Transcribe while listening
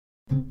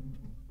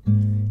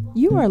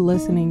You are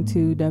listening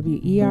to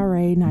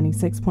WERA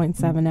 96.7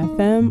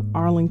 FM,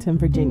 Arlington,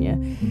 Virginia.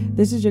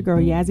 This is your girl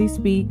Yazzie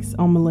Speaks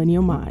on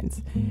Millennial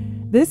Minds.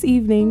 This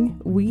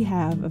evening, we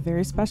have a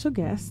very special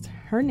guest.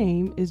 Her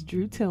name is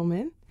Drew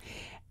Tillman,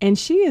 and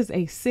she is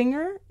a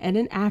singer and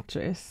an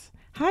actress.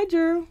 Hi,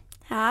 Drew.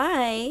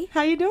 Hi.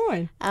 How you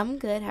doing? I'm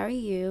good. How are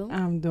you?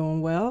 I'm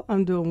doing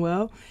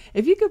well.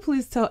 If you could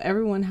please tell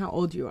everyone how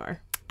old you are.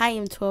 I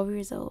am 12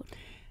 years old.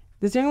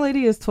 This young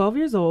lady is 12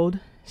 years old.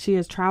 She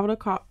has traveled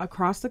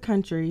across the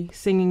country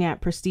singing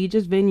at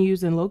prestigious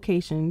venues and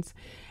locations,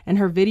 and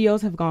her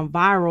videos have gone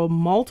viral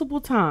multiple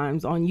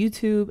times on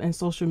YouTube and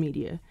social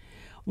media.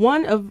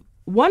 One of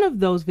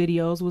those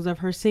videos was of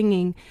her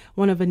singing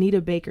one of Anita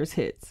Baker's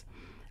hits.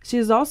 She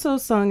has also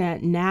sung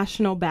at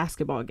national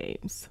basketball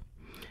games.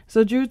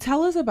 So, Drew,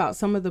 tell us about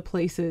some of the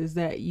places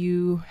that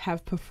you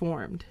have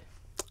performed.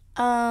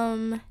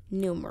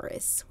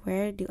 Numerous.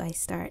 Where do I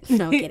start?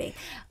 No, kidding.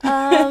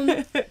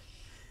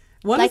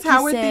 One is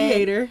Howard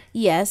Theater.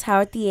 Yes,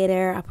 Howard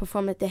Theater. I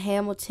performed at the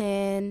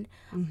Hamilton,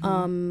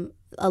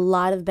 a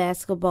lot of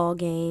basketball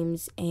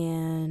games,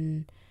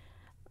 and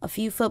a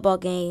few football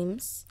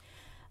games.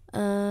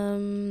 I've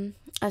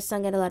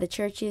sung at a lot of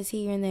churches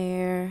here and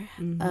there.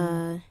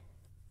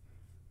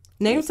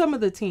 Name some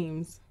of the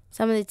teams.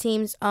 Some of the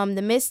teams,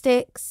 the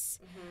Mystics,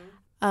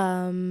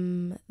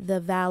 the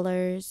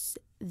Valors,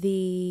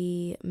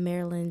 the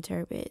Maryland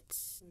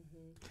Terbites.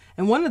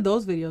 And one of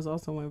those videos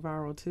also went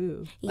viral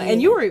too. Yeah. And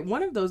you were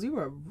one of those. You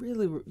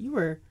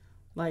were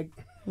like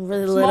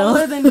really smaller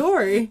little than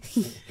Dory.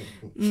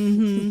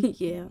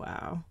 Yeah.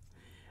 Wow.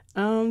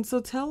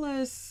 So tell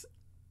us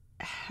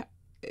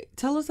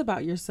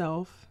about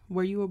yourself,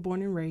 where you were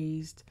born and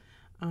raised,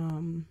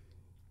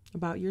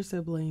 about your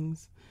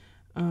siblings,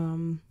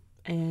 and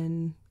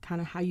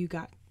kind of how you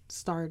got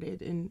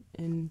started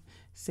in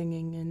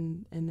singing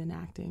and in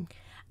acting.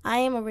 I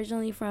am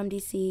originally from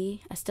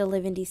D.C. I still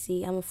live in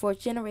D.C. I'm a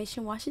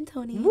fourth-generation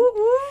Washingtonian.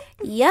 Woo-woo.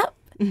 Yep.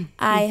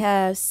 I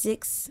have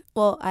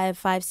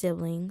 5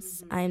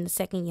 siblings. I am the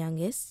second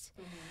youngest.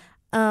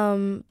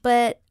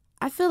 But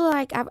I feel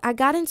like I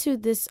got into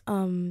this,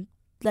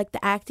 like the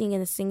acting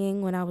and the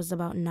singing when I was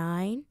about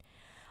 9.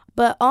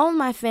 But all of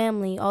my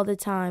family, all the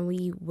time,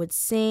 we would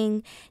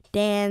sing,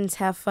 dance,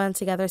 have fun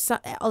together. So,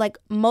 like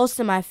most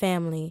of my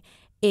family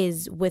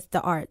is with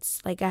the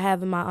arts. Like I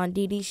have my Aunt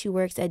Dee Dee, she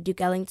works at Duke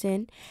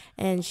Ellington,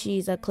 and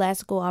she's a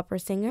classical opera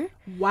singer.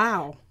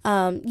 Wow.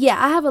 Yeah,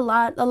 I have a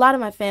lot of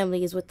my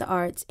family is with the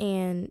arts,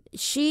 and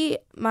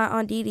my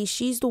Aunt Dee Dee,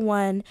 she's the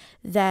one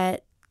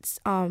that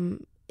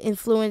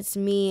influenced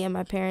me and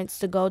my parents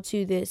to go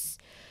to this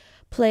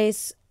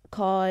place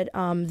called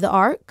the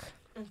Ark.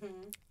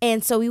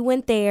 And so we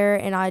went there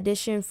and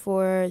auditioned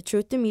for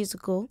Truth the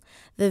Musical,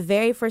 the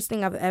very first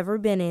thing I've ever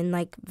been in,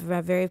 like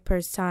my very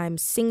first time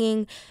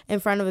singing in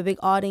front of a big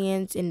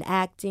audience and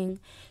acting.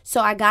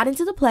 So I got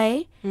into the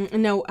play.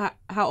 No,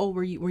 how old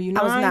were you? Were you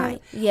 9? I was 9,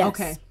 yes.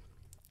 Okay.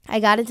 I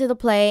got into the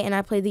play and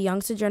I played the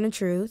young Sojourner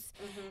Truth.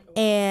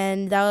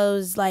 And that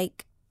was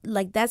like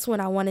that's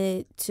when I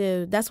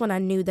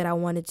knew that I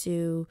wanted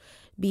to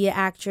be an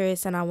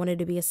actress and I wanted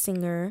to be a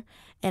singer.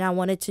 And I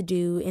wanted to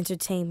do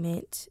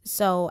entertainment.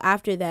 So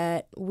after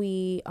that,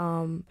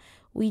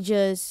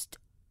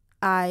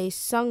 I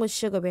sung with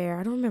Sugar Bear.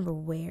 I don't remember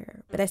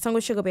where, but I sung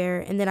with Sugar Bear.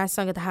 And then I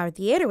sung at the Howard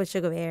Theater with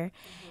Sugar Bear.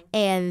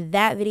 And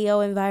that video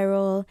went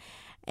viral.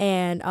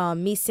 And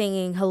me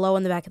singing Hello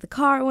in the Back of the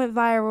Car went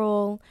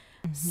viral.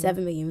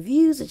 7 million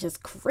views, which is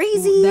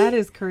crazy. That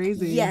is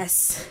crazy.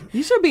 Yes.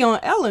 You should be on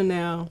Ellen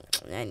now.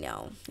 I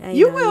know.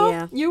 You will.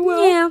 Yeah. You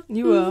will. Yeah.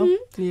 You will.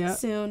 Yeah.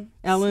 Soon.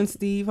 Ellen,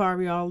 Steve,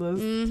 Harvey, all those.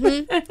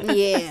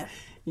 Yeah.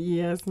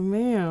 Yes,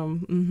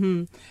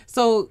 ma'am.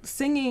 So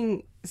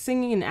singing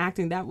and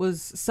acting, that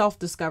was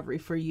self-discovery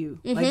for you.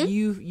 Like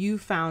you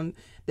found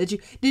that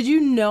did you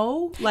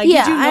know I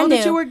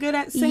that you were good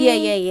at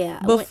singing?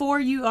 Yeah.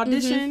 Before you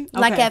auditioned? Okay.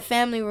 Like at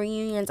family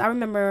reunions. I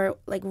remember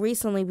like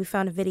recently we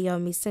found a video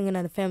of me singing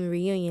at a family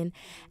reunion,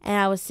 and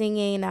I was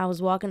singing and I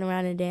was walking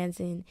around and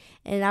dancing,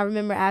 and I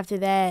remember after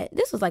that,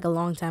 this was like a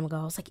long time ago,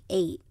 I was like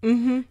 8.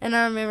 And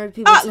I remember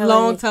people telling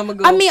long me, time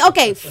ago. I mean,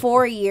 okay,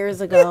 4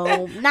 years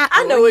ago. Not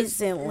I know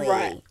recently.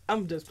 Right.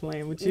 I'm just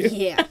playing with you.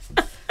 Yeah.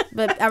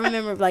 But I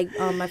remember like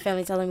my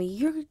family telling me,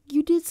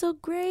 you did so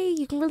great.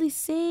 You can really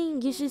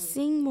sing. You should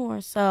sing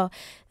more. So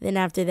then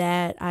after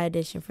that, I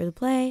auditioned for the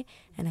play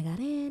and I got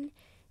in,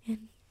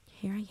 and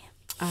here I am.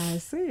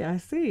 I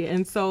see.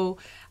 And so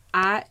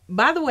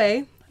by the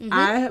way,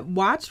 I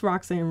watched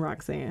Roxanne.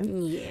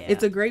 Yeah.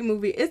 It's a great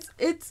movie. It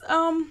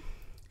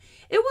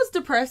was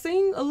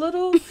depressing a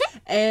little.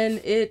 And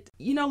it,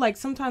 like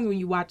sometimes when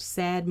you watch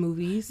sad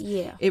movies,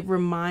 it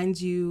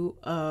reminds you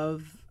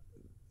of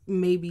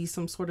maybe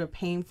some sort of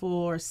painful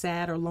or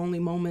sad or lonely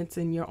moments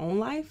in your own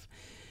life.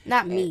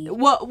 Not me.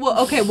 Well,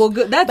 okay, well,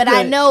 good. That's but good.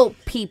 I know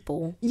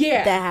people.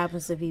 Yeah, that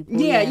happens to people.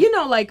 Yeah,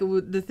 like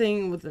with the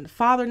thing with the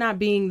father not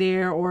being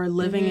there or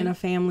living in a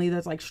family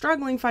that's like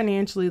struggling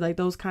financially, like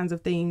those kinds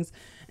of things.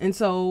 And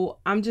so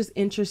I'm just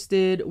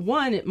interested.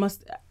 One,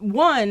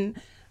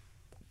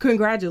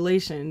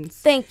 Congratulations.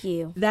 Thank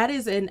you. That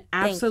is an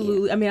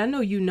absolutely, I mean, I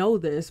know you know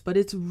this, but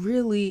it's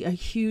really a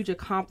huge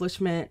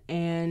accomplishment,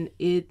 and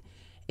it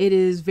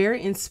is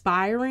very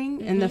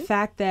inspiring. And the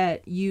fact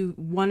that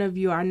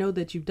I know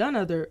that you've done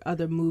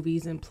other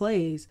movies and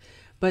plays,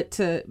 but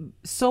to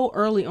so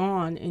early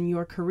on in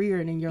your career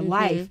and in your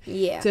life,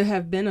 to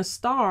have been a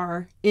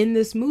star in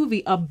this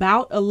movie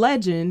about a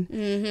legend,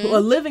 a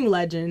living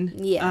legend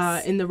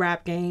in the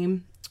rap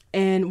game,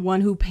 and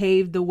one who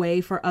paved the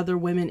way for other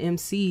women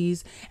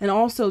MCs, and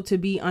also to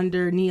be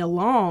under Nia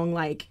Long,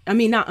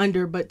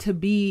 but to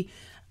be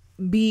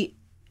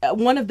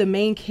one of the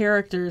main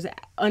characters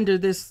under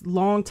this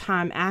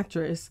longtime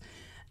actress.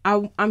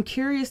 I'm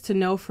curious to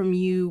know from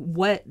you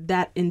what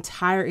that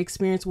entire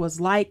experience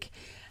was like.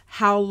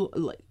 How,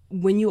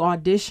 when you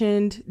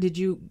auditioned, did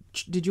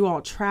you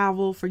all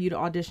travel for you to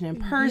audition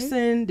in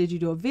person? Did you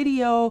do a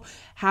video?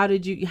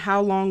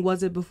 How long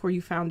was it before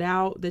you found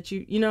out that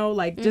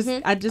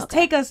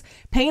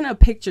paint a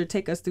picture,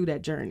 take us through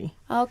that journey.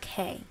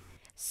 Okay.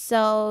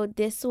 So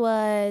this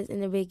was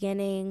in the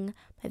beginning,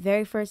 my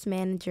very first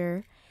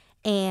manager,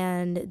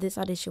 and this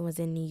audition was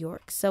in New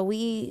York. So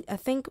we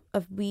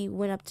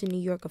went up to New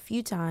York a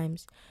few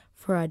times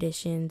for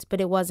auditions, but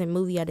it wasn't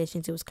movie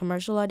auditions. It was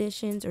commercial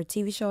auditions or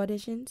TV show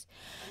auditions.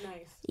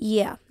 Nice.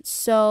 Yeah.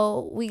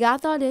 So we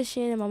got the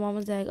audition, and my mom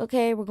was like,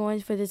 okay, we're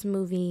going for this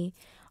movie.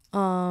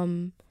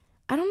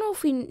 I don't know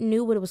if we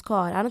knew what it was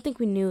called. I don't think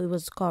we knew it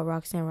was called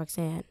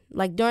Roxanne.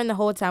 Like, during the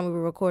whole time we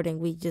were recording,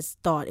 we just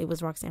thought it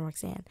was Roxanne.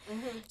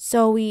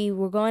 So we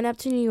were going up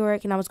to New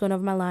York, and I was going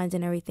over my lines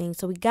and everything.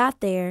 So we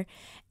got there,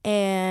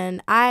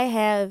 and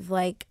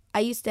I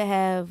used to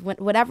have,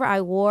 whatever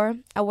I wore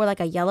like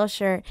a yellow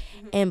shirt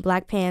and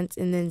black pants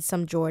and then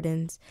some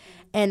Jordans.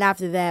 And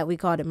after that, we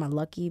called it my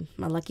lucky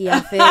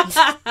outfit.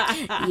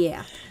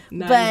 Yeah.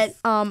 Nice. But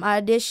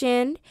I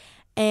auditioned,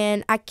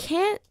 and I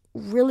can't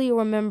really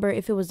remember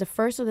if it was the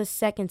first or the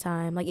second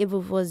time, like if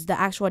it was the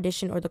actual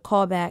audition or the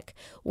callback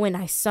when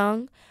I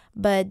sung.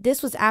 But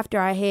this was after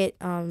I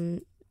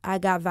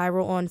got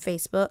viral on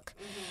Facebook.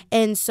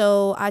 And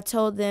so I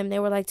told them, they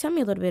were like, tell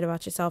me a little bit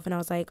about yourself. And I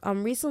was like,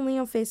 recently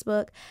on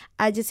Facebook,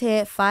 I just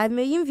had 5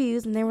 million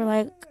views. And they were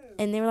like,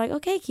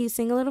 okay, can you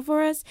sing a little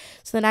for us?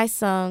 So then I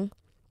sung,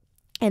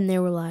 and they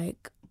were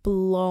like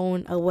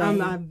blown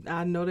away.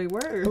 I know they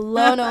were.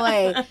 Blown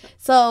away.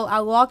 So I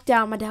walked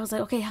out. My dad was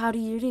like, okay, how do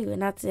you do?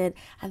 And I said,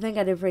 I think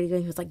I did pretty good.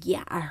 He was like,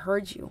 yeah, I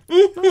heard you.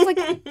 I was like,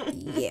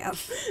 yeah.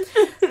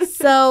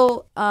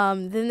 So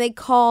then they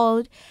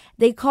called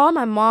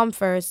my mom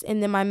first,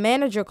 and then my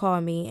manager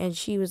called me, and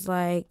she was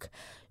like,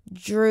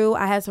 Drew,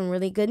 I have some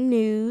really good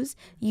news.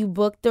 You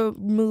booked the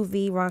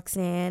movie,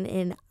 Roxanne,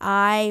 and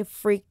I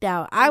freaked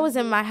out. I was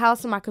in my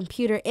house on my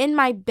computer, in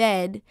my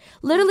bed,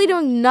 literally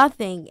doing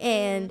nothing,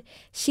 and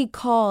she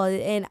called,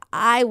 and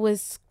I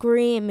was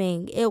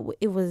screaming. It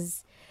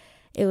was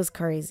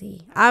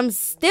crazy. I'm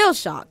still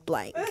shocked.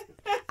 Like,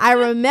 I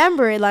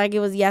remember it like it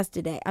was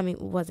yesterday. I mean,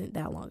 it wasn't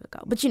that long ago,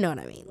 but you know what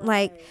I mean.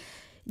 Like,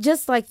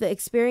 just like the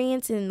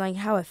experience and like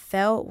how it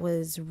felt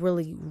was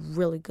really,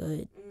 really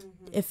good.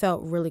 It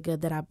felt really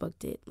good that I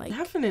booked it. Like,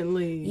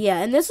 definitely. Yeah,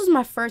 and this was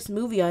my first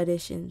movie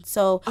audition.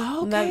 So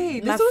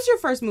okay, this was your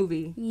first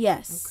movie.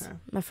 Yes. Okay.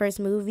 My first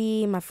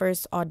movie, my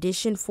first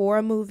audition for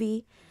a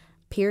movie.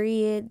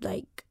 Period.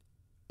 Like,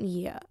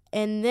 yeah.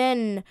 And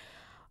then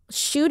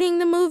shooting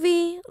the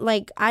movie,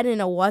 like, I didn't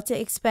know what to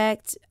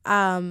expect.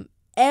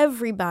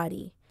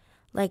 Everybody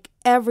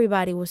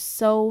was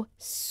so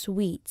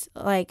sweet,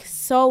 like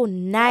so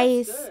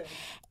nice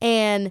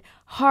and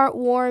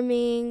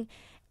heartwarming.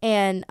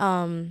 And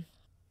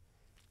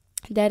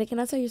Daddy, can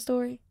I tell you a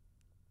story?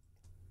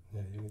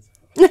 Yeah, you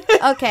can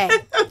tell. Okay.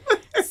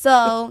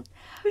 So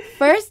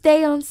first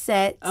day on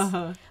set,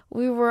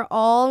 we were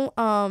all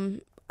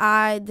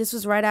this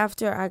was right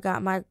after I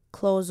got my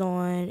clothes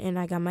on and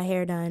I got my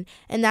hair done,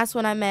 and that's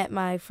when I met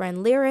my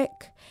friend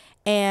Lyric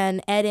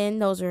and Eden.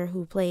 Those are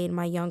who played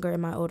my younger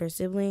and my older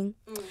sibling.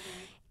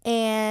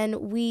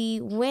 And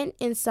we went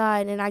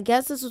inside, and I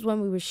guess this was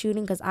when we were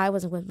shooting because I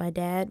wasn't with my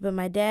dad, but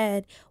my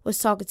dad was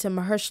talking to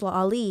Mahershala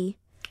Ali,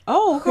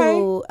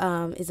 who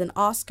is an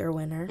Oscar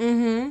winner.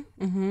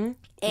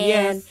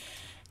 And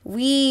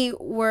we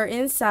were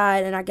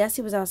inside, and I guess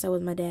he was outside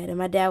with my dad, and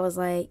my dad was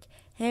like,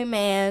 hey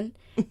man,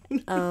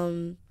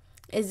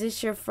 is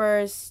this your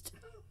first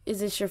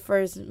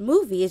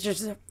movie?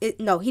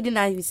 No, he did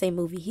not even say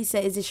movie. He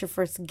said, is this your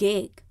first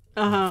gig?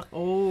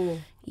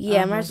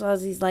 Yeah, Mahershala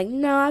Ali's like,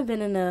 no, I've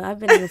been in a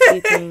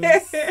few things.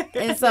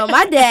 And so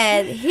my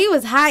dad, he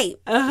was hyped.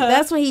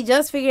 That's when he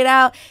just figured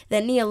out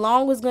that Nia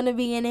Long was going to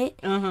be in it.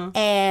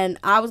 And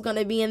I was going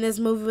to be in this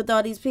movie with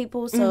all these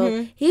people.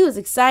 So he was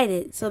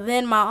excited. So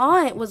then my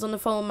aunt was on the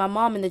phone with my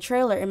mom in the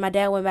trailer, and my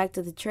dad went back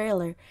to the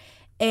trailer.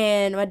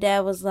 And my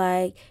dad was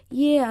like,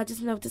 yeah, I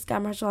just met this guy,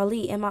 Mahershala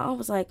Ali. And my aunt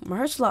was like,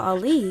 Mahershala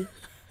Ali?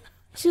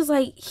 She was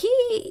like,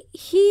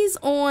 he's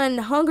on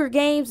Hunger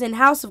Games and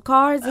House of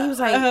Cards. And he was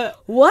like,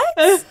 what?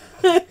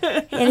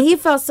 And he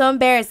felt so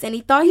embarrassed, and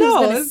he thought he was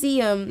going to see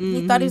him.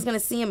 He thought he was going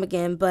to see him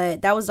again,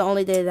 but that was the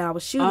only day that I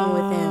was shooting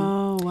with him.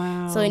 Oh,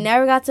 wow. So he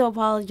never got to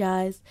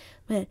apologize,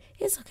 but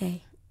it's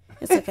okay.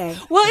 It's okay.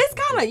 Well, it's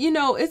kind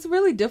of, it's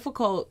really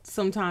difficult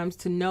sometimes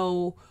to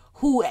know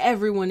who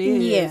everyone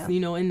is,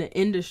 in the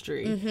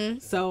industry. Mm-hmm.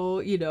 So,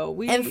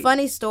 And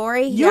funny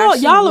story.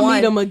 Y'all will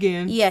meet him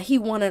again. Yeah, he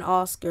won an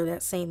Oscar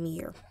that same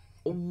year.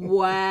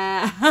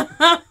 Wow.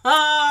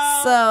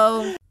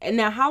 So. And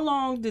now, how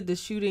long did the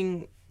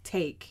shooting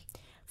take?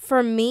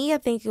 For me, I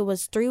think it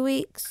was 3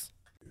 weeks.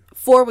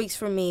 4 weeks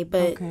for me,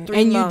 but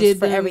 3 months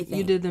for everything.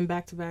 You did them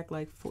back to back,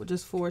 like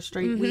just 4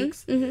 straight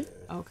weeks?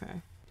 Mm-hmm.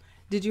 Okay.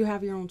 Did you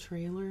have your own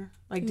trailer?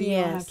 Like, do you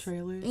all have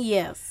trailers?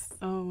 Yes.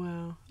 Oh,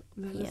 wow.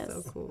 That is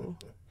so cool.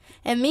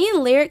 And me and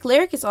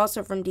Lyric is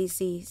also from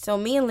DC. So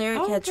me and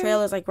Lyric had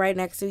trailers like right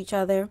next to each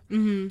other.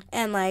 Mm-hmm.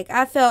 And like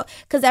I felt,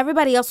 because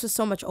everybody else was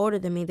so much older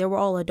than me. They were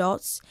all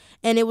adults.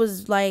 And it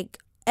was like,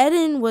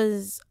 Eden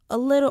was a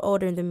little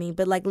older than me,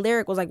 but like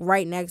Lyric was like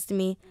right next to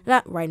me.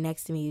 Not right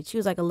next to me. She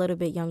was like a little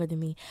bit younger than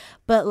me.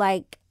 But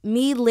like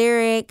me,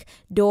 Lyric,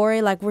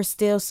 Dory, like we're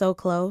still so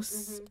close.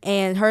 Mm-hmm.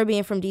 And her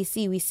being from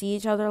DC, we see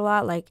each other a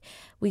lot. Like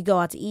we go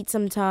out to eat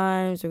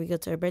sometimes or we go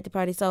to her birthday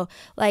party. So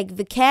like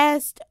the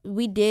cast,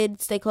 we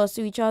did stay close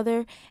to each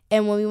other.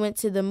 And when we went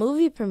to the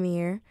movie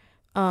premiere,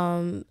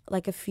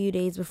 like a few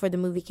days before the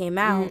movie came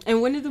out. Mm-hmm.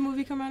 And when did the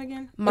movie come out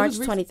again? March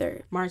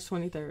 23rd. March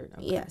 23rd.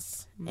 Okay.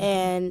 Yes. Mm-hmm.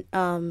 And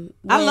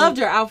I loved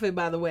your outfit,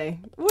 by the way.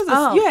 What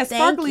was it? You had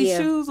sparkly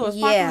shoes or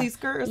sparkly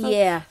skirt or something?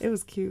 Yeah. It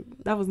was cute.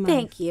 That was nice.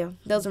 Thank you.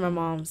 Those are my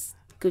mom's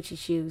Gucci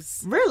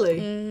shoes. Really?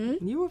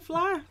 Mm-hmm. You were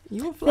fly.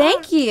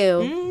 Thank you.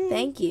 Mm-hmm.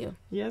 Thank you.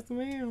 Yes,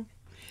 ma'am.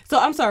 So,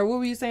 I'm sorry, what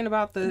were you saying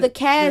about the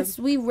cast?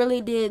 We really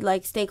did,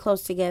 like, stay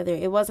close together.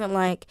 It wasn't,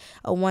 like,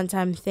 a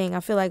one-time thing. I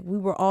feel like we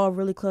were all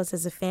really close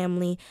as a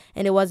family,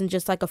 and it wasn't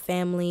just, like, a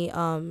family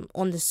on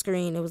the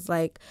screen. It was,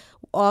 like,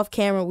 off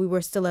camera, we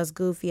were still as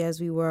goofy as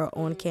we were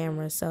on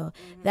camera. So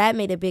that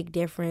made a big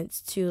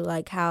difference to,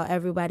 like, how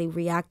everybody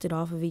reacted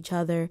off of each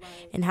other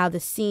and how the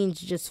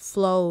scenes just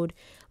flowed.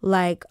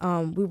 Like,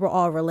 we were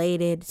all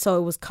related, so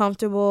it was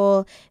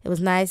comfortable. It was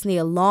nice. And the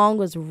along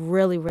was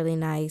really, really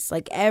nice.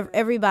 Like,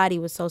 everybody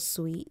was so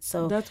sweet.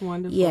 So that's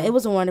wonderful. Yeah, it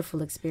was a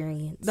wonderful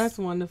experience. That's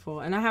wonderful.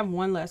 And I have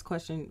one last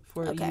question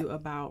for you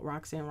about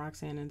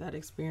Roxanne and that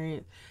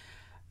experience.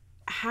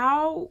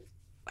 How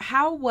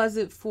was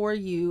it for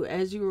you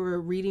as you were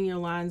reading your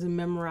lines and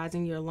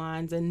memorizing your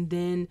lines, and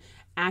then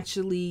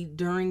actually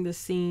during the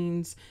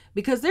scenes,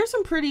 because there's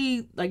some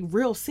pretty like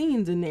real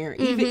scenes in there,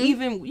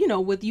 even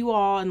with you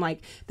all, and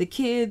like the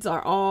kids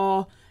are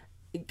all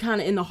kind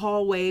of in the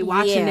hallway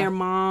watching their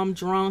mom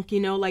drunk,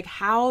 like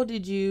how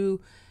did you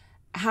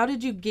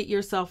get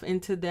yourself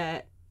into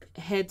that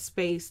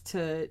headspace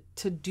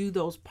to do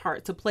those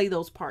parts, to play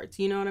those parts,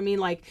 you know what I mean?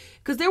 Like,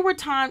 because there were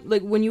times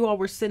like when you all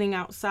were sitting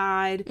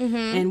outside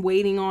and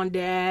waiting on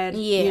Dad,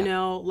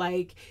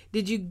 like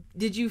did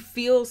you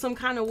feel some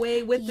kind of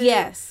way with it?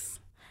 Yes,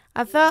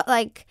 I felt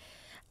like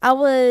I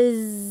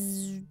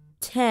was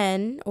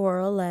 10 or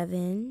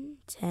 11,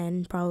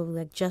 10, probably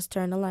like just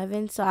turned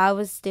 11. So I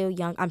was still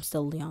young. I'm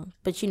still young,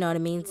 but you know what I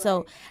mean? Right.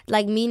 So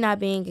like me not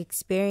being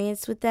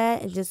experienced with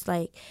that, and just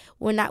like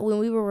when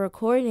we were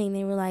recording,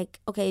 they were like,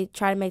 okay,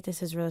 try to make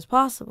this as real as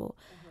possible.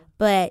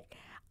 But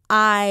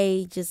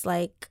I just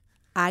like,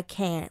 I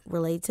can't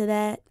relate to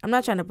that. I'm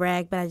not trying to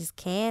brag, but I just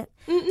can't.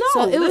 No,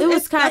 so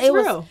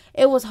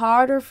it was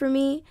harder for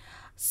me.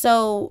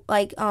 So,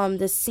 like,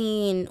 the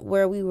scene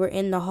where we were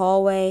in the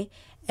hallway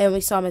and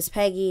we saw Miss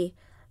Peggy,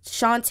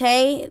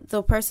 Shantae,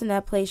 the person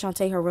that played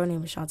Shantae, her real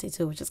name is Shantae,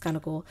 too, which is kind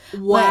of cool.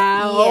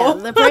 Wow. But,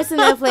 yeah, the person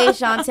that played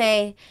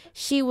Shantae,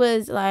 she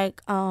was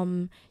like,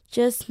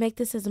 just make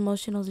this as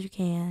emotional as you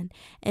can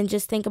and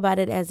just think about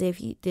it as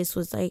if this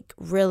was, like,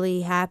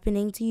 really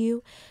happening to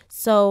you.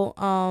 So,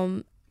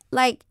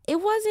 like, it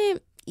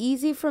wasn't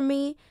easy for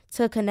me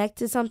to connect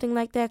to something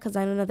like that because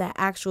I don't know that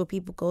actual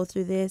people go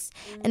through this,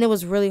 and it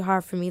was really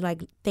hard for me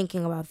like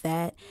thinking about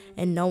that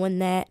and knowing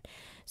that.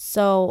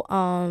 So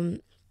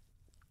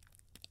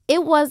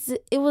it was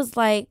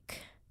like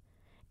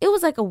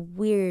a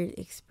weird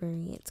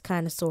experience,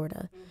 kind of, sort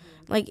of.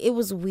 Like it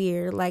was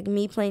weird, like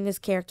me playing this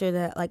character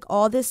that like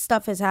all this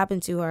stuff has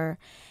happened to her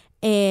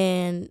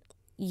and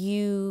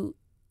you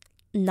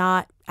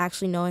not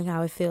actually knowing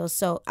how it feels.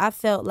 So I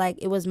felt like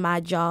it was my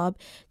job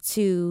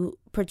to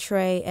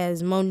portray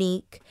as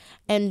Monique.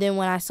 And then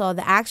when I saw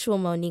the actual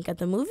Monique at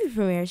the movie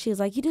premiere, she was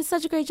like, you did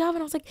such a great job.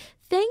 And I was like,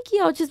 thank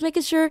you. I was just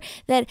making sure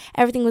that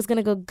everything was going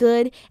to go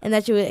good and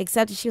that you would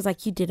accept it. She was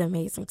like, you did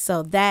amazing.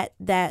 So that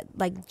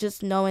like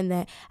just knowing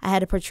that I had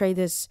to portray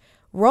this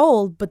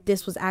role, but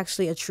this was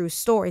actually a true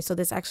story. So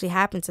this actually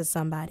happened to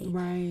somebody.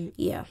 Right.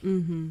 Yeah.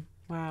 Mm-hmm.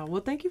 Wow.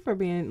 Well, thank you for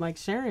being like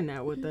sharing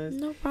that with us.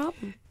 No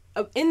problem.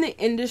 In the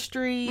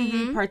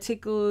industry,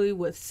 particularly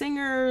with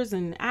singers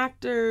and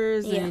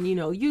actors and,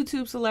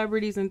 YouTube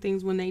celebrities and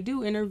things, when they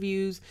do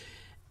interviews,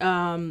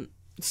 certain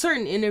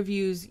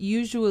interviews,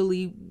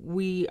 usually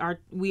we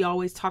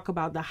always talk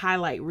about the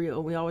highlight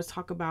reel. We always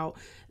talk about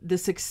the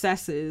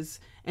successes,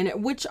 and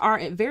which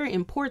are very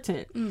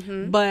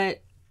important.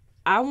 But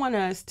I want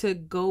us to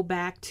go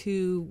back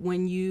to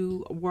when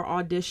you were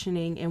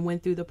auditioning and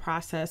went through the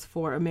process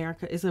for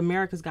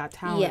America's Got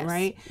Talent, Yes.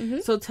 right? Mm-hmm.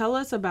 So tell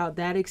us about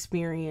that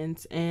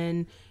experience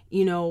and,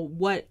 you know,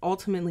 what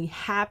ultimately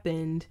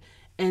happened.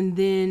 And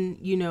then,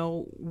 you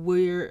know,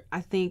 where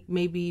I think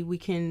maybe we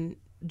can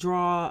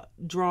draw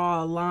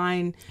a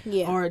line,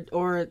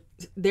 or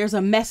there's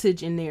a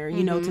message in there,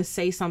 you know, to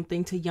say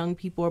something to young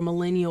people or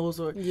millennials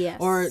or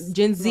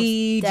Gen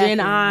Z, Gen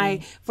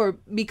I,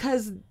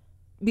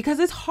 because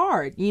it's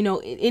hard, you know,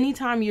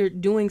 anytime you're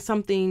doing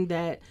something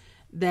that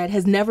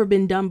has never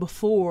been done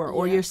before,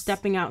 or you're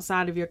stepping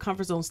outside of your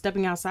comfort zone,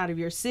 stepping outside of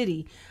your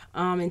city,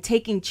 and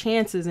taking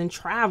chances and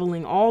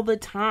traveling all the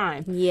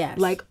time. Yes.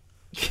 Like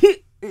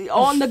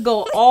on the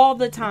go all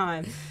the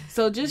time.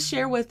 So just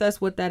share with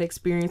us what that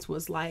experience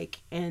was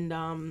like, and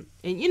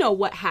you know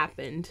what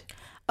happened.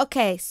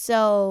 Okay,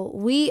 so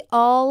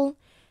I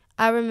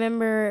don't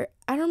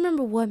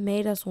remember what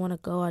made us want to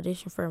go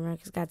audition for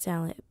America's Got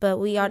Talent,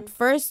 but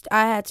first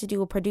I had to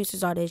do a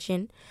producer's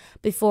audition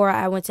before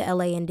I went to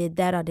LA and did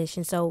that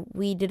audition. So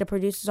we did a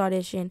producer's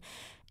audition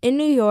in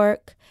New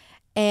York,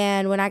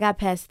 and when I got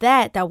past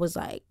that was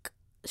like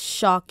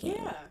shocking.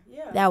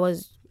 Yeah.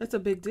 That's a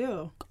big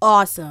deal.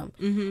 Awesome.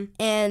 Mm-hmm.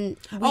 And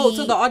so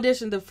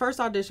the first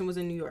audition was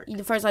in New York.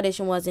 The first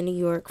audition was in New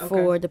York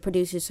for the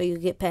producers, so you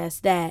get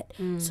past that,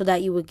 so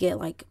that you would get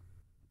like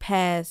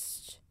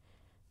past,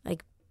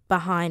 like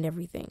behind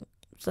everything.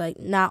 It's like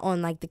not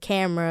on like the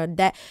camera.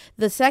 That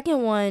the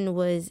second one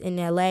was in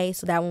LA,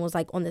 so that one was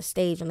like on the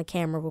stage on the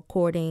camera,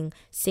 recording,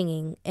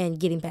 singing, and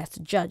getting past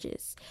the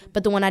judges.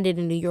 But the one I did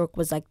in New York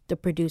was like the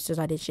producers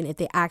audition if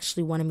they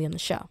actually wanted me on the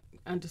show.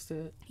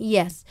 Understood.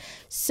 Yes.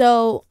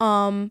 So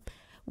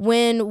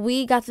when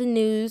we got the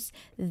news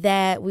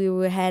that we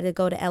had to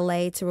go to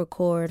LA to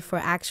record for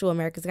actual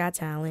America's Got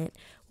Talent,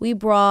 we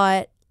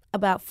brought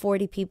about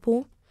 40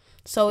 people.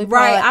 So we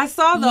brought, I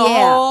saw the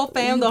whole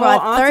fam, the whole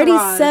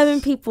entourage.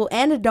 37 people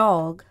and a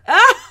dog.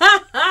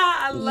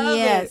 I love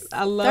it.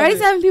 I love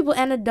 37 people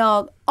and a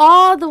dog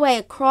all the way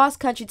across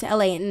country to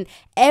LA, and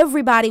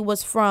everybody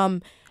was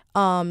from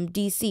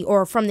DC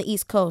or from the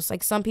East Coast.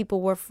 Like some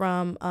people were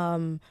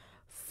from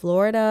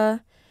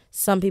Florida,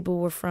 some people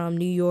were from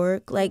New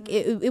York. Like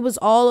it was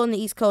all on the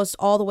East Coast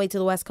all the way to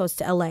the West Coast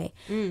to LA.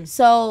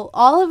 So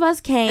all of us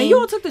came. And you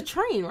all took the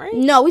train, right?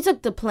 No, we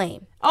took the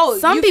plane. Oh,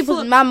 some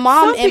people, my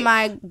mom and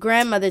my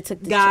grandmother took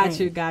the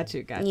train. Got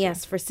you.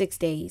 Yes, for 6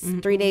 days.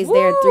 3 days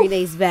there, 3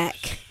 days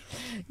back.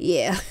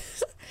 Yeah.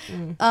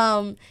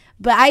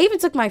 But I even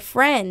took my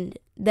friend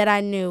that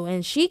I knew,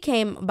 and she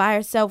came by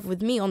herself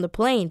with me on the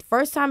plane.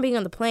 First time being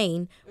on the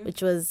plane,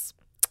 which was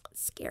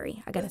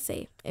scary. I gotta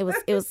say, it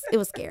was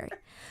scary.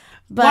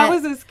 But why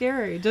was it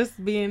scary?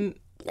 Just being,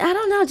 I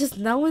don't know, just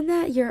knowing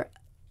that you're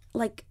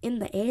like in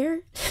the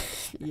air.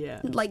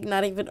 Yeah. Like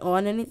not even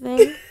on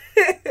anything.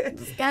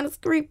 It's kind of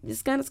scary.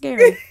 It's kind of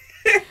scary.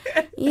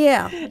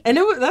 Yeah. And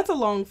that's a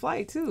long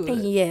flight too.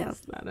 Yeah.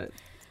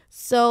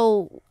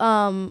 So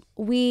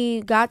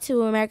we got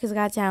to America's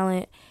Got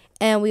Talent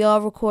and we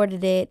all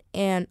recorded it,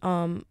 and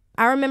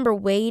I remember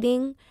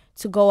waiting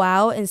to go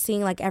out and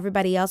seeing like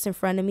everybody else in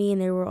front of me,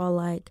 and they were all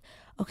like,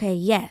 okay,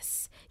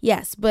 yes,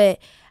 but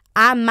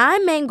my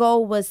main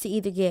goal was to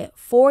either get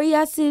 4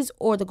 yeses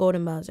or the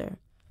golden buzzer.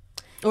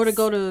 Or to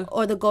go to...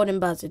 Or the golden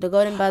buzzer. The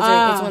golden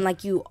buzzer is when,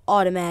 like, you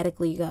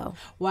automatically go.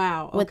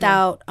 Wow. Okay.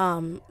 Without,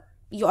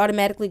 you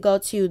automatically go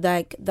to,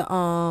 like,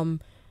 the,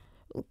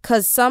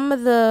 because some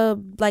of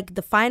the, like,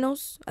 the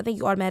finals, I think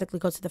you automatically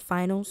go to the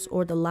finals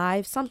or the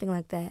live, something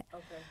like that.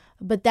 Okay.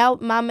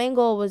 But my main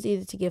goal was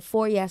either to get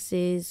 4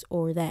 yeses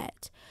or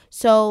that.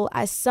 So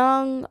I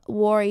sung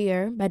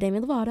Warrior by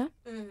Demi Lovato.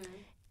 Mm-hmm.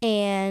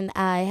 And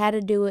I had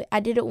to do it. I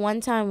did it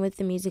one time with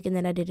the music, and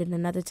then I did it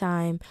another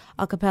time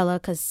a cappella,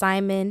 because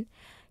Simon,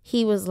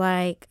 he was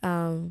like,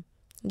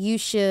 you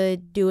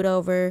should do it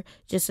over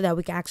just so that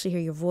we can actually hear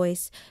your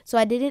voice. So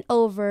I did it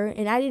over,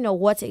 and I didn't know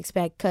what to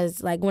expect,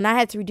 because like when I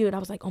had to redo it, I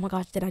was like, oh my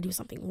gosh, did I do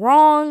something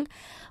wrong?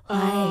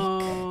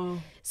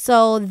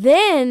 So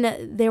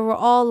then they were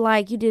all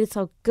like, you did it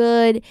so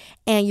good,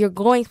 and you're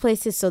going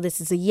places, so this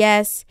is a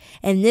yes,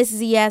 and this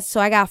is a yes. So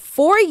I got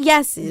 4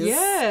 yeses.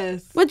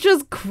 Yes. Which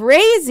was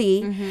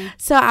crazy. Mm-hmm.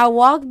 So I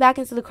walked back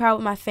into the crowd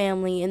with my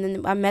family, and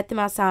then I met them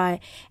outside,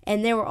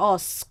 and they were all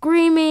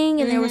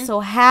screaming, and they were so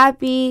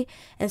happy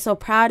and so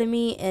proud of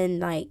me, and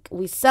like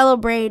we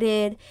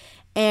celebrated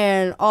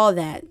and all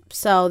that.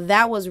 So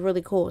that was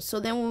really cool. So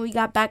then when we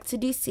got back to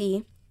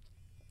DC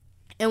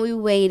and we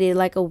waited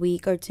like a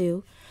week or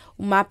two,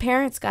 my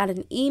parents got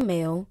an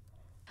email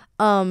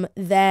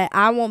that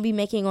I won't be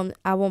making on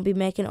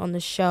the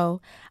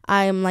show.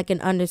 I am like an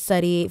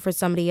understudy for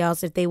somebody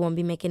else if they won't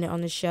be making it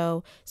on the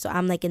show. So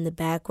I'm like in the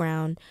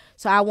background.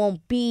 So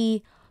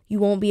you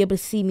won't be able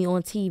to see me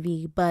on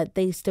TV, but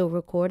they still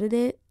recorded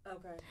it.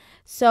 Okay.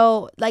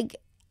 So like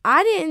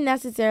I didn't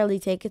necessarily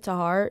take it to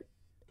heart.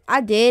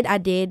 I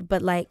did,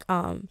 but like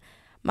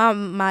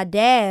my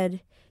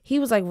dad, he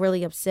was like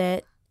really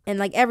upset. And,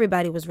 like,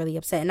 everybody was really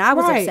upset. And I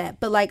was upset.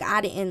 But, like,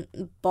 I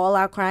didn't bawl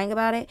out crying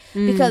about it.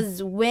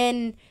 Because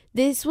when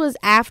this was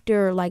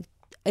after, like,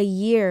 a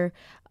year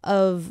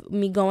of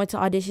me going to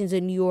auditions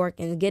in New York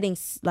and getting,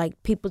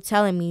 like, people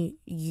telling me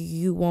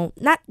you won't,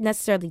 not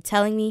necessarily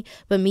telling me,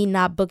 but me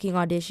not booking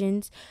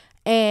auditions.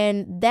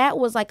 And that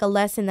was, like, a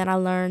lesson that I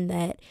learned,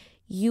 that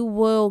you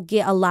will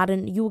get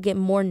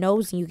more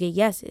no's than you get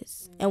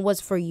yeses. And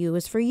what's for you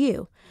is for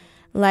you.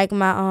 Like,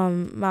 my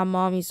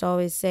mom used to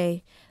always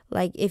say,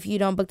 like, if you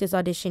don't book this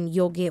audition,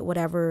 you'll get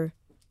whatever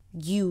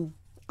you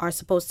are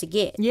supposed to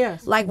get.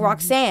 Yes. Like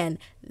Roxanne,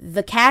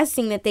 the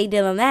casting that they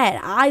did on that,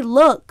 I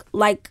look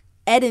like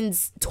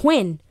Eden's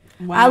twin.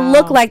 Wow. I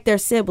look like their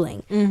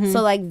sibling.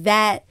 So, like,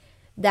 that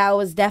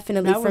was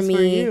definitely for me.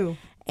 For you.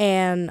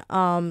 And,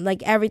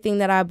 like, everything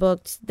that I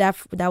booked, that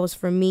was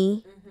for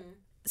me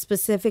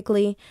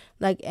specifically.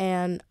 Like,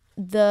 and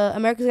the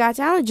America's Got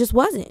Talent just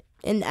wasn't.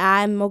 And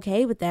I'm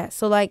okay with that.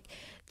 So, like,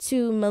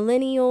 to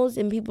millennials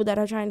and people that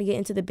are trying to get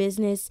into the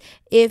business,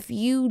 if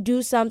you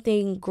do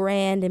something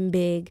grand and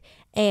big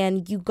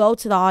and you go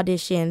to the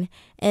audition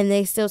and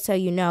they still tell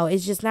you no,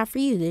 it's just not for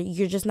you.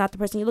 You're just not the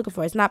person you're looking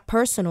for. It's not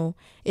personal.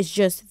 It's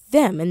just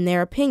them and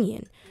their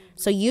opinion.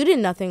 So you did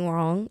nothing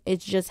wrong.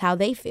 It's just how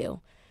they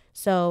feel.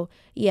 So,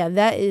 yeah,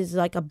 that is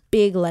like a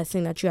big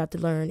lesson that you have to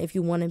learn if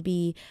you want to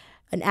be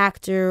an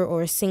actor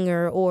or a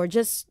singer or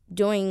just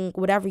doing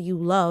whatever you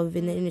love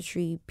in the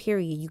industry,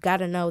 period. You got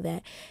to know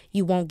that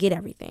you won't get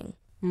everything.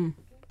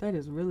 That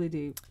is really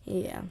deep.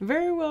 Yeah.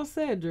 Very well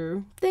said,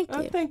 Drew. Thank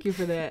you. Thank you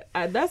for that.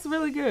 That's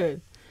really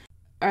good.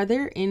 Are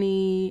there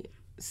any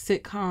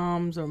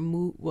sitcoms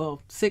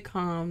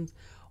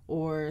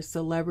or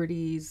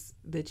celebrities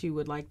that you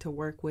would like to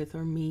work with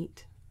or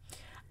meet?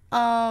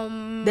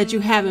 That you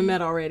haven't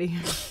met already?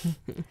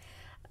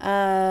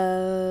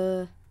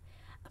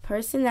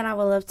 Person that I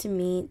would love to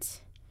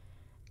meet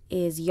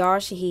is Yara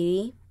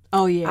Shahidi.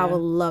 Oh, yeah. I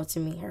would love to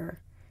meet her.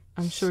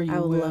 I'm sure you will.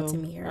 I would love to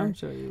meet her. I'm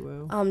sure you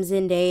will.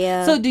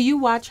 Zendaya. So do you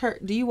watch her?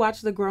 Do you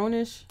watch The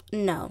Grownish?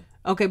 No.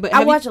 Okay, but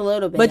I watch a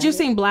little bit. But you've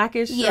seen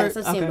Blackish? Yes,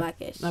 I've seen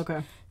Blackish.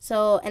 Okay.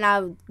 So, and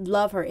I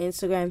love her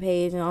Instagram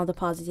page and all the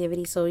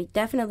positivity. So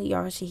definitely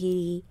Yara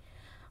Shahidi.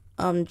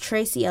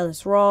 Tracy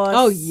Ellis Ross.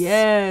 Oh,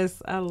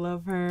 yes. I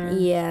love her.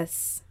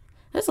 Yes.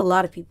 There's a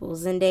lot of people.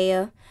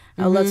 Zendaya.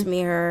 I would love to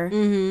meet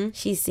her.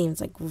 She seems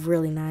like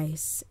really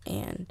nice.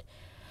 And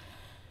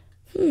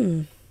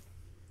do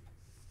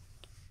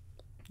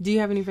you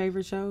have any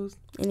favorite shows?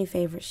 Any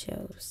favorite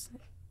shows?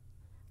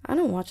 I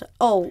don't watch.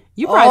 Oh,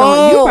 you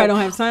probably don't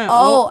have time.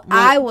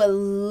 I would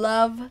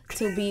love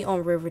to be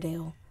on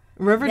Riverdale.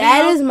 Riverdale.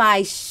 That is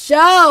my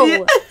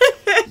show.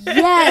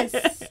 Yes.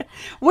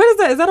 What is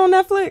that? Is that on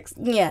Netflix?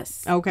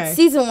 Yes. Okay.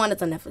 Season 1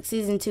 is on Netflix.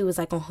 Season 2 is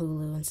like on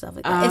Hulu and stuff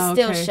like that. It's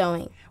still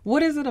showing.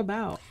 What is it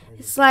about?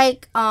 It's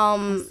like a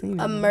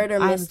murder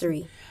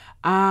mystery.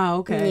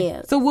 Okay.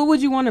 Yeah. So what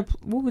would you want to?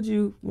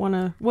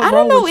 I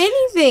don't know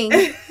anything.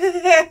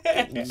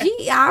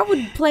 Gee, I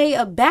would play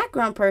a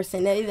background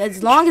person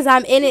as long as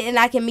I'm in it and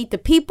I can meet the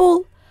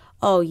people.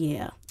 Oh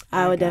yeah,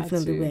 I would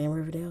definitely be in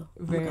Riverdale.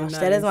 Very nice.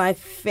 That is my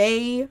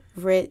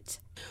favorite.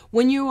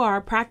 When you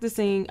are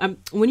practicing,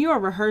 when you are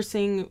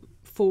rehearsing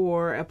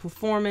for a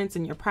performance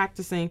and you're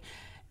practicing,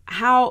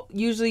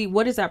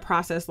 what is that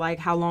process like?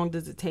 How long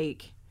does it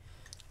take?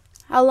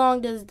 How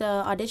long does the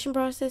audition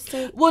process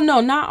take? Well,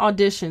 no, not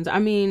auditions. I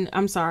mean,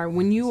 I'm sorry.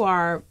 When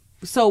you're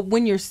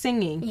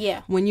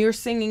singing, when you're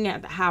singing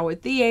at the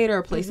Howard Theater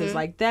or places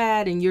like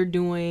that, and you're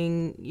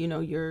doing,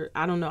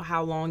 I don't know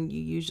how long you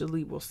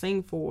usually will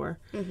sing for.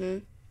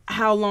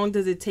 How long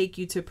does it take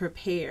you to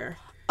prepare?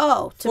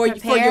 For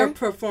your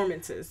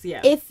performances,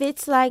 yeah. If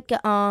it's like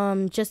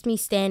just me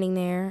standing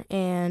there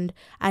and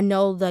I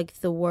know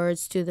like the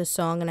words to the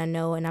song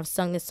and I've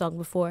sung this song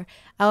before,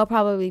 I will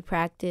probably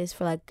practice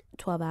for like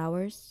 12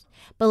 hours.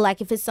 But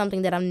like if it's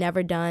something that I've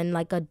never done,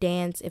 like a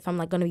dance, if I'm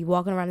like going to be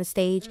walking around the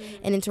stage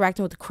and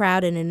interacting with the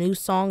crowd in a new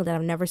song that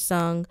I've never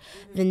sung,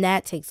 then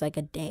that takes like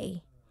a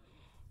day.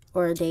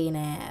 Or a day and a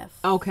half.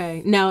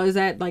 Okay. Now, is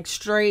that like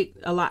straight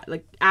a lot,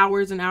 like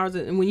hours and hours?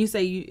 And when you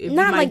say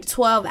not like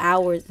 12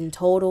 hours in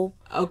total.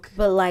 Okay.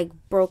 But like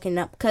broken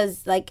up,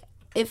 because like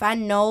if I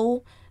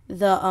know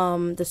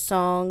the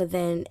song,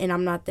 then and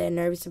I'm not that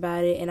nervous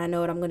about it, and I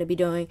know what I'm gonna be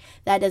doing,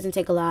 that doesn't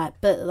take a lot.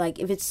 But like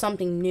if it's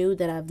something new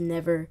that I've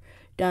never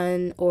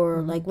done,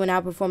 or like when I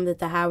performed at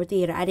the Howard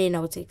Theater, I didn't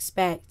know what to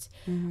expect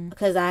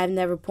because I've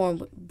never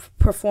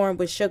performed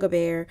with Sugar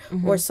Bear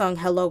or sung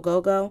Hello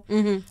Go Go.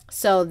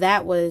 So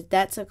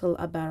that took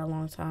about a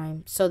long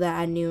time, so that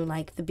I knew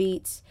like the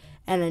beats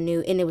and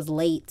it was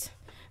late.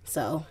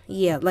 So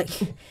yeah, like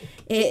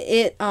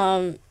it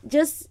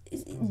just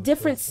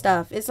different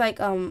stuff. It's like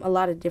a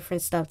lot of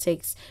different stuff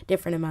takes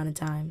different amount of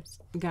times.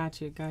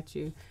 Got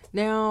you.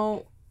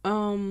 Now,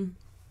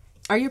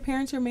 are your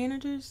parents your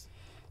managers?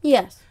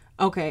 Yes.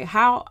 Okay,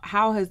 how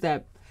is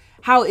that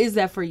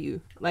for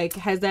you? Like,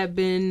 has that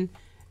been?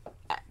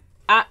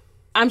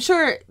 I'm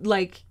sure,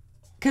 like,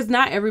 because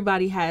not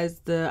everybody has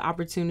the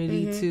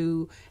opportunity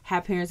to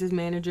have parents as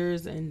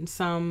managers, and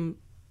some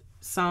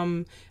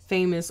some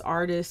famous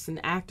artists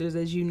and actors,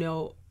 as you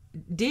know,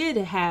 did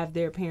have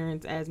their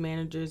parents as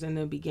managers in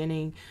the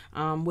beginning,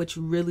 which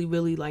really,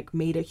 really like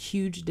made a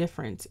huge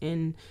difference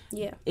in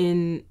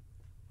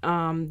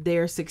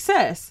their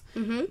success,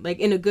 like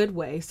in a good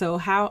way. So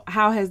how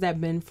has that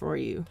been for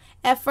you?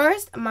 At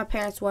first, my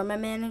parents were my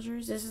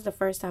managers. This is the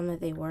first time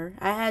that they were.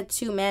 I had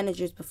 2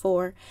 managers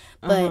before,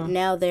 but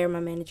now they're my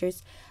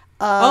managers.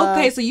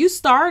 Okay, so you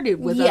started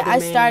with other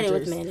managers. I started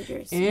with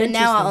managers, but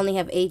now I only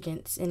have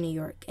agents in New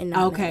York and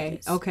not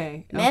managers.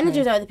 Okay.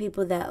 Managers are the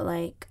people that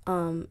like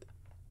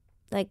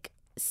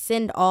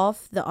send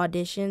off the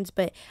auditions,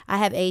 but I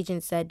have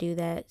agents that do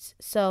that.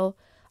 So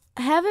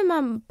having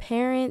my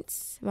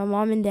parents, my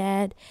mom and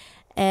dad,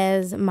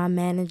 as my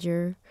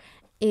manager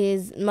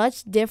is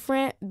much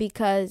different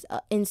because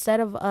instead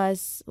of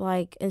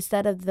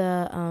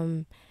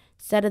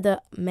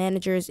the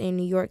managers in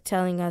New York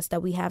telling us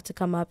that we have to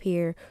come up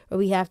here or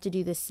we have to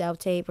do this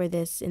self-tape or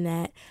this and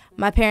that,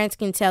 my parents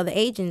can tell the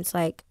agents,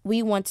 like,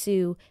 we want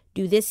to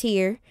do this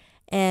here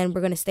and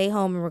we're going to stay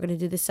home and we're going to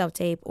do the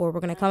self-tape, or we're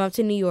going to come up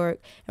to New York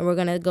and we're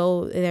going to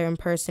go there in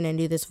person and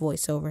do this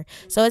voiceover.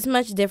 So it's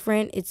much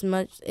different. It's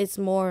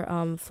more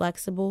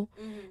flexible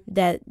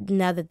that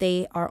now that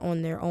they are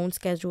on their own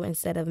schedule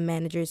instead of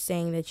managers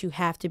saying that you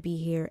have to be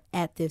here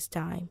at this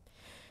time.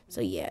 So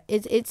yeah,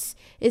 it's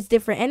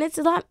different, and it's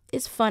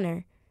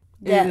funner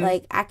that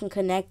like I can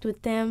connect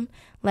with them.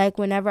 Like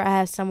whenever I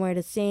have somewhere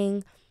to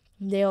sing,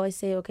 they always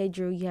say, "Okay,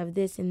 Drew, you have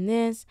this and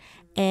this,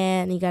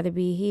 and you got to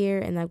be here."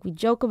 And like we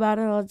joke about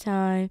it all the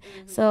time.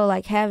 So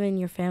like having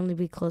your family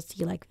be close to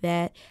you like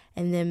that,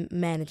 and then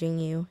managing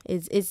you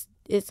it's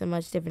a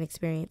much different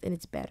experience, and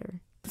it's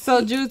better.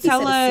 So Drew,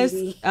 tell us,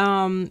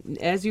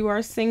 as you are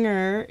a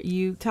singer,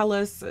 you tell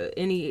us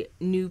any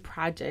new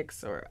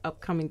projects or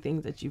upcoming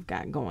things that you've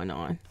got going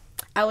on.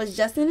 I was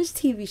just in this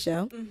TV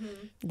show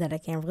that I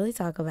can't really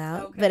talk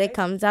about, but it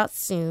comes out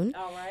soon.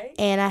 All right.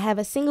 And I have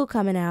a single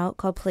coming out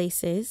called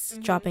Places,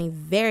 dropping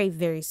very,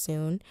 very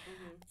soon.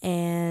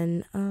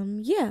 And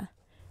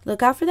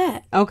look out for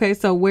that. Okay,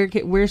 so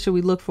where should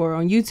we look for?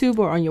 On YouTube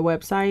or on your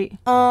website?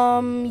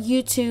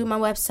 YouTube, my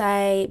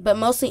website, but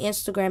mostly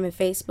Instagram and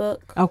Facebook.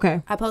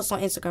 Okay. I post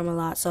on Instagram a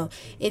lot, so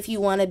if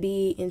you want to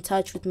be in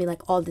touch with me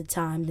like all the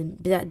time,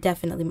 then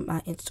definitely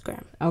my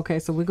Instagram. Okay,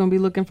 so we're gonna be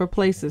looking for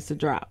Places to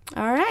drop.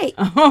 All right.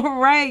 All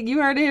right,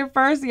 you heard it here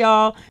first,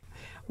 y'all.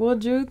 Well,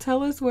 Drew,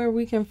 tell us where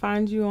we can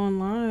find you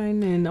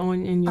online and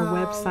in your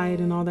website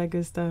and all that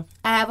good stuff.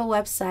 I have a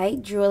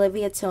website,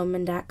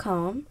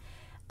 DrewOliviaTillman.com.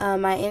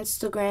 My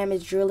Instagram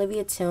is Drew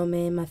Olivia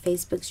Tillman. My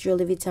Facebook's Drew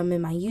Olivia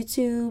Tillman. My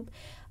YouTube,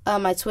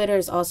 my Twitter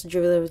is also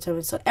Drew Olivia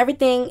Tillman. So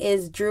everything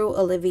is Drew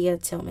Olivia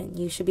Tillman.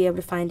 You should be able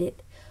to find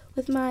it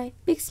with my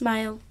big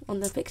smile on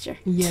the picture.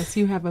 Yes,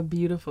 you have a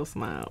beautiful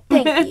smile.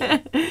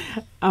 Thank you.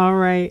 All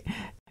right.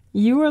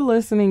 You are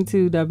listening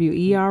to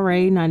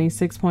WERA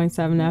 96.7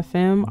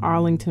 FM,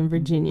 Arlington,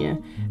 Virginia.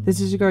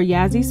 This is your girl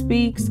Yazzie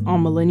Speaks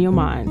on Millennial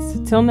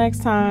Minds. Till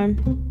next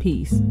time,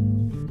 peace.